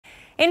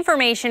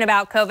Information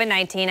about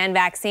COVID-19 and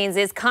vaccines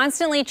is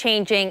constantly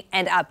changing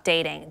and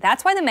updating.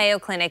 That's why the Mayo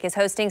Clinic is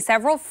hosting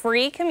several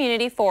free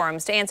community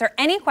forums to answer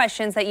any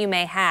questions that you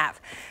may have.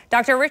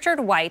 Dr. Richard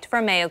White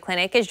from Mayo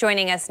Clinic is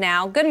joining us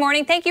now. Good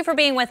morning. Thank you for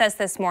being with us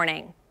this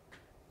morning.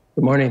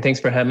 Good morning.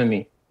 Thanks for having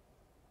me.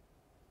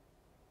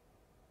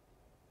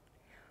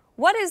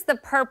 What is the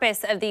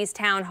purpose of these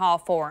town hall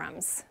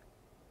forums?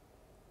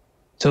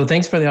 So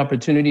thanks for the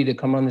opportunity to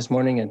come on this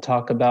morning and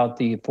talk about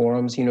the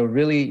forums.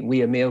 Really,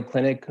 we at Mayo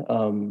Clinic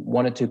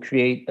wanted to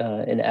create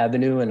an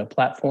avenue and a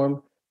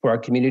platform for our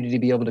community to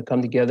be able to come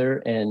together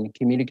and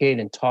communicate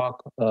and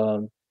talk,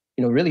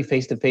 really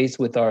face to face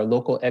with our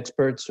local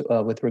experts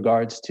with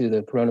regards to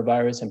the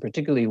coronavirus and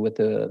particularly with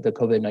the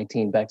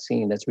COVID-19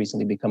 vaccine that's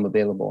recently become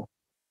available.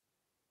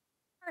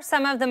 What are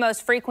some of the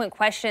most frequent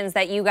questions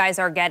that you guys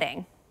are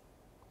getting?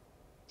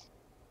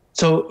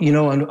 So,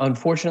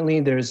 unfortunately,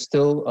 there's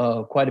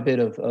still quite a bit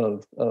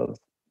of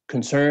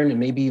concern and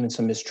maybe even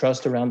some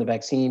mistrust around the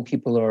vaccine.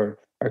 People are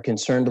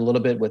concerned a little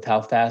bit with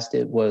how fast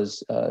it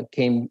was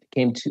came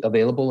to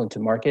available and to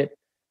market.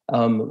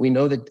 We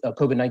know that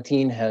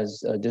COVID-19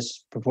 has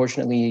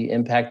disproportionately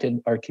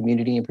impacted our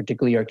community and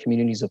particularly our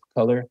communities of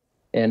color.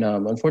 And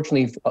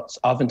unfortunately,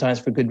 oftentimes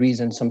for good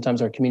reason,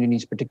 sometimes our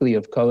communities, particularly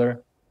of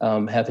color,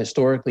 have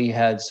historically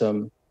had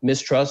some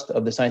mistrust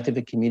of the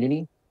scientific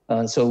community.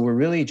 So we're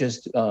really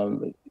just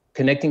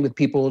connecting with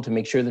people to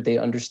make sure that they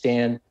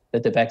understand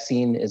that the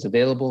vaccine is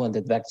available and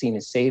that the vaccine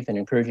is safe and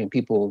encouraging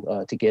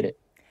people to get it.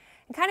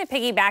 And kind of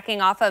piggybacking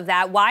off of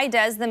that, why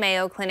does the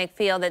Mayo Clinic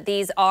feel that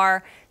these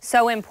are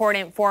so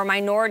important for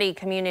minority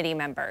community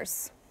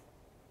members?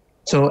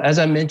 So as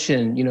I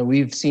mentioned,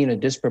 we've seen a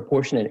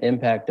disproportionate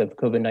impact of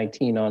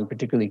COVID-19 on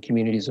particularly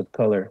communities of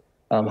color,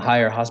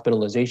 higher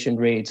hospitalization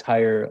rates,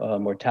 higher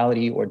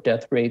mortality or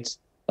death rates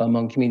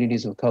among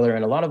communities of color.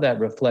 And a lot of that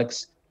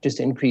reflects just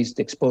increased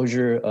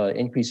exposure,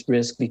 increased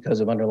risk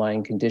because of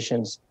underlying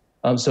conditions.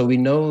 So we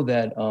know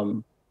that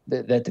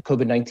that the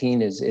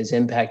COVID-19 is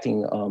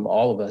impacting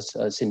all of us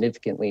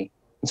significantly.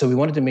 And so we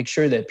wanted to make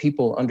sure that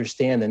people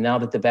understand that now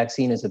that the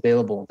vaccine is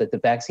available, that the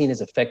vaccine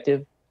is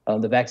effective.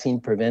 The vaccine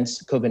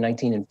prevents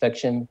COVID-19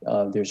 infection.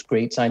 There's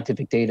great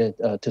scientific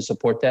data to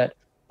support that.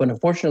 But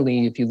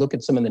unfortunately, if you look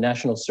at some of the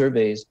national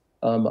surveys,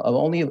 of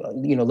only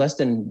less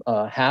than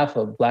half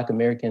of Black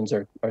Americans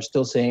are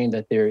still saying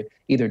that they're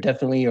either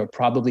definitely or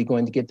probably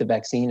going to get the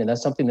vaccine, and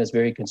that's something that's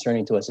very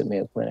concerning to us at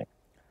Mayo Clinic.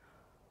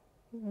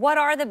 What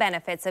are the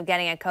benefits of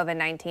getting a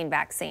COVID-19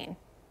 vaccine?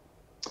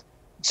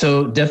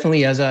 So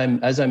definitely, as I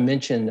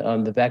mentioned,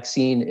 the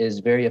vaccine is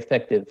very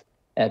effective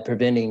at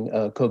preventing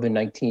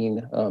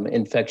COVID-19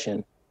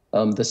 infection.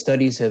 The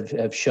studies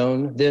have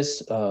shown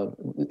this.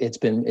 It's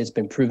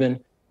been proven.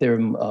 There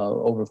are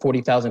over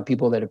 40,000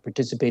 people that have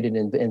participated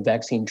in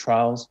vaccine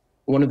trials.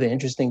 One of the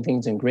interesting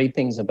things and great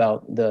things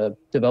about the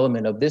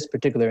development of this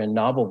particular and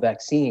novel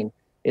vaccine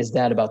is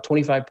that about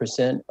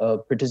 25%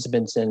 of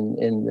participants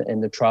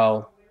in the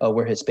trial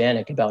were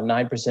Hispanic. About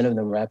 9% of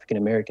them were African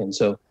American.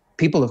 So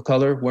people of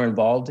color were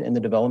involved in the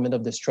development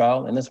of this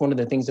trial. And that's one of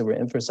the things that we're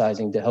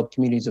emphasizing to help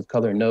communities of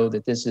color know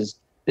that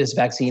this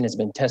vaccine has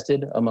been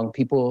tested among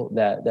people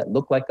that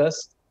look like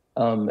us.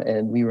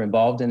 And we were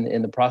involved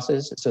in the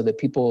process so that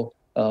people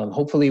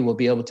hopefully we'll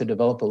be able to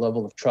develop a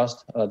level of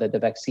trust that the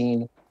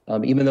vaccine,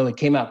 even though it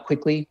came out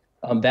quickly,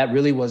 that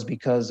really was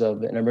because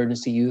of an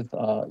emergency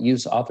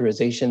use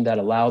authorization that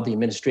allowed the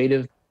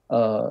administrative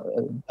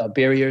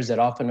barriers that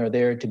often are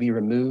there to be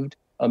removed.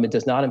 It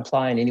does not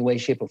imply in any way,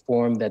 shape, or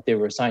form that there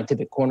were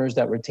scientific corners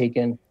that were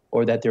taken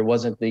or that there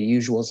wasn't the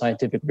usual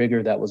scientific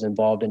rigor that was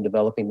involved in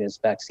developing this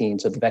vaccine.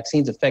 So the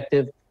vaccine's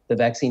effective, the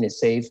vaccine is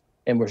safe,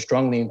 and we're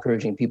strongly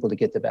encouraging people to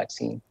get the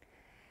vaccine.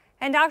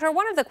 And doctor,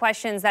 one of the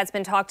questions that's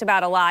been talked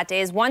about a lot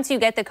is once you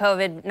get the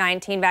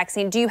COVID-19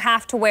 vaccine, do you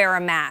have to wear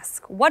a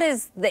mask? What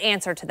is the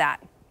answer to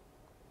that?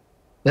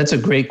 That's a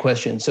great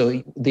question.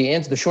 So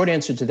the short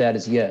answer to that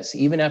is yes.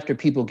 Even after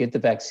people get the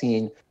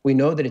vaccine, we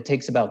know that it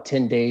takes about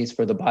 10 days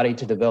for the body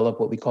to develop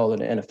what we call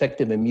an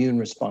effective immune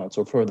response,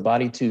 or for the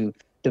body to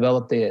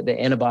develop the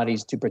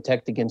antibodies to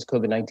protect against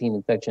COVID-19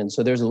 infection.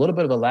 So there's a little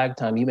bit of a lag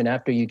time even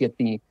after you get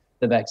the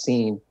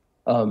vaccine.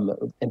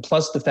 And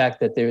plus the fact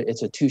that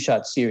it's a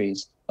two-shot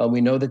series. We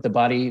know that the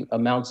body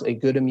mounts a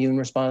good immune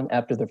response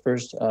after the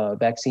first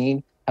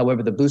vaccine.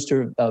 However, the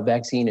booster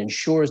vaccine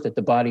ensures that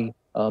the body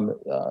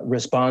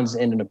responds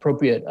in an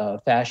appropriate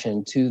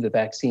fashion to the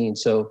vaccine.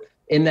 So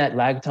in that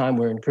lag time,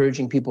 we're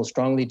encouraging people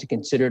strongly to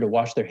consider to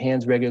wash their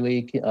hands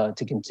regularly,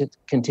 to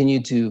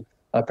continue to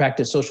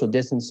practice social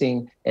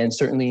distancing, and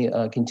certainly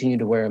continue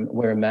to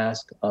wear a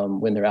mask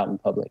when they're out in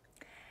public.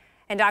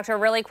 And doctor,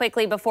 really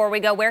quickly before we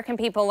go, where can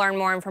people learn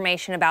more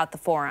information about the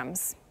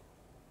forums?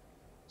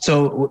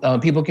 So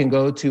people can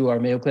go to our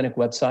Mayo Clinic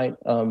website.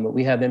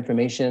 We have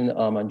information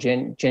on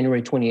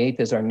January 28th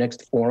is our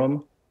next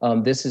forum.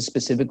 This is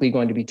specifically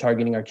going to be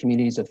targeting our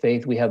communities of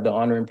faith. We have the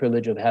honor and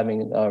privilege of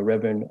having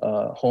Reverend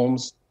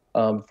Holmes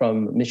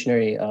from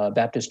Missionary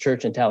Baptist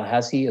Church in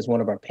Tallahassee as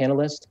one of our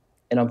panelists.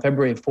 And on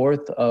February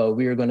 4th,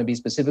 we are going to be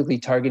specifically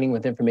targeting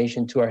with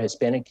information to our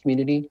Hispanic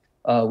community.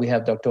 we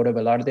have Dr.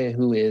 Velarde,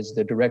 who is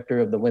the director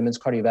of the Women's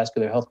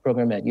Cardiovascular Health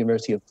Program at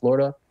University of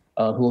Florida,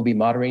 who will be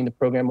moderating the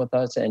program with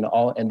us, and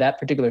that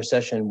particular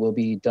session will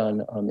be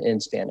done in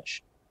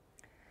Spanish.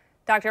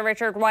 Dr.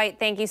 Richard White,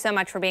 thank you so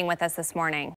much for being with us this morning.